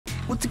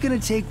What's it gonna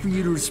take for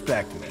you to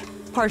respect me?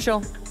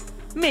 Partial.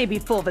 Maybe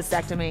full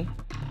vasectomy.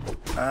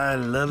 I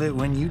love it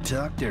when you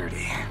talk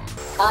dirty.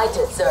 I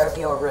deserve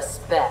your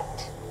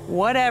respect.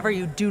 Whatever,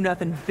 you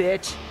do-nothing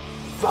bitch.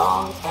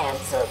 Wrong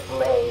answer,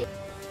 Blade.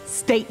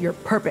 State your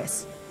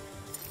purpose.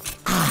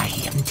 I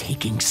am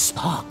taking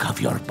stock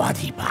of your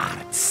body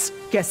parts.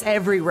 Guess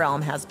every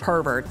realm has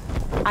pervert.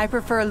 I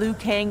prefer Liu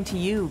Kang to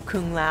you,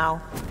 Kung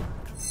Lao.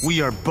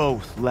 We are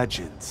both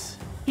legends.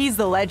 He's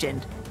the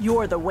legend.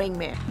 You're the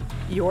wingman.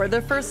 You're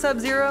the first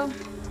Sub-Zero?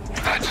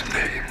 That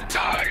name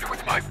died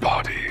with my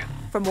body.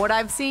 From what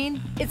I've seen,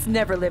 it's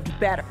never lived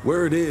better.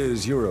 Word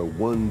is you're a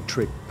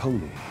one-trick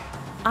pony.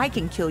 I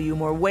can kill you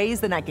more ways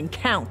than I can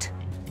count.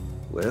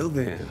 Well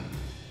then,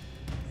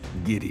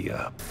 giddy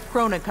up.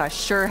 Kronika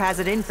sure has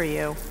it in for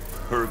you.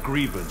 Her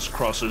grievance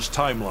crosses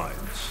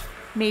timelines.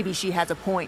 Maybe she has a point.